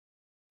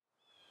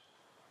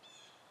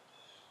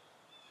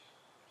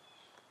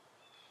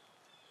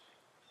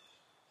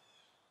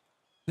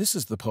This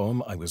is the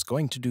poem I was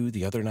going to do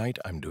the other night.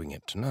 I'm doing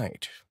it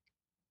tonight.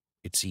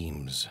 It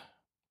seems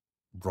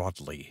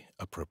broadly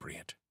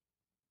appropriate.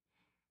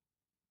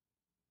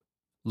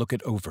 Look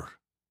It Over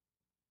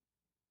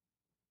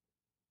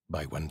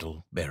by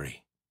Wendell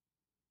Berry.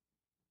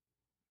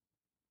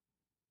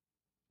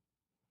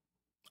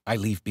 I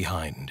leave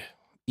behind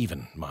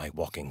even my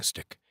walking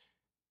stick.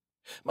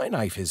 My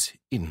knife is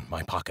in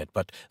my pocket,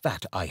 but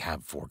that I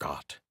have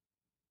forgot.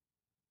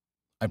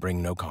 I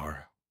bring no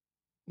car,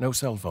 no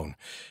cell phone,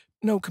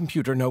 no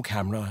computer, no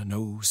camera,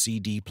 no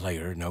CD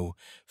player, no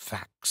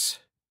fax,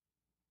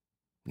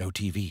 no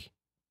TV,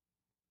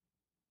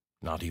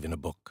 not even a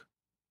book.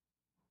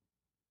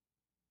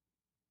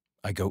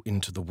 I go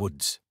into the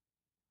woods.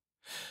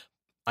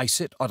 I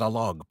sit on a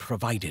log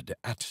provided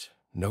at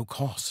no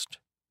cost.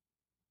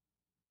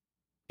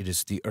 It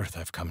is the earth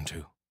I've come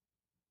to.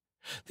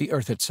 The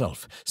earth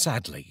itself,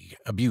 sadly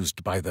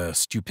abused by the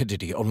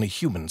stupidity only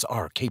humans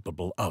are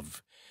capable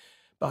of.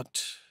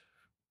 But,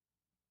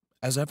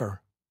 as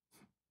ever,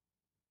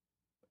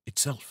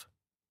 itself.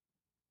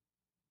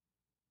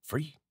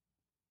 Free.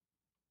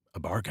 A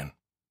bargain.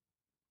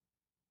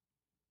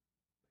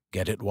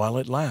 Get it while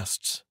it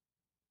lasts.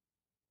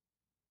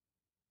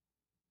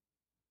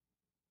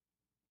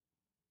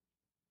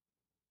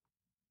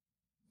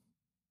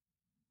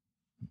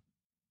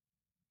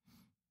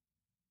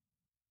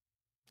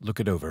 Look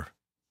It Over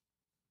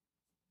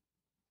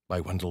by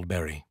Wendell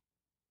Berry.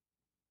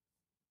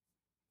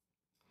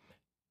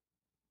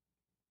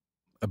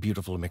 A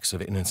beautiful mix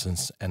of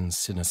innocence and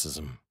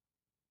cynicism.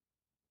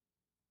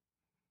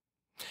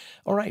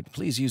 All right,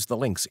 please use the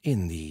links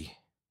in the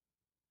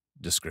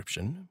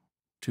description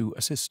to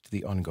assist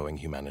the ongoing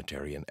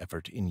humanitarian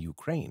effort in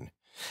Ukraine.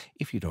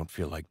 If you don't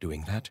feel like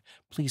doing that,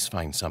 please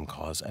find some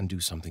cause and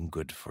do something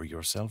good for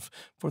yourself,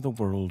 for the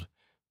world,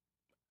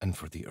 and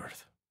for the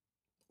earth.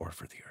 Or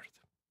for the earth.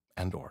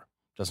 And or.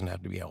 Doesn't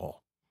have to be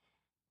all.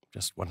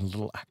 Just one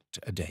little act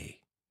a day.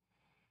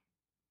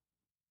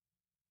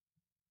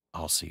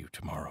 I'll see you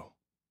tomorrow.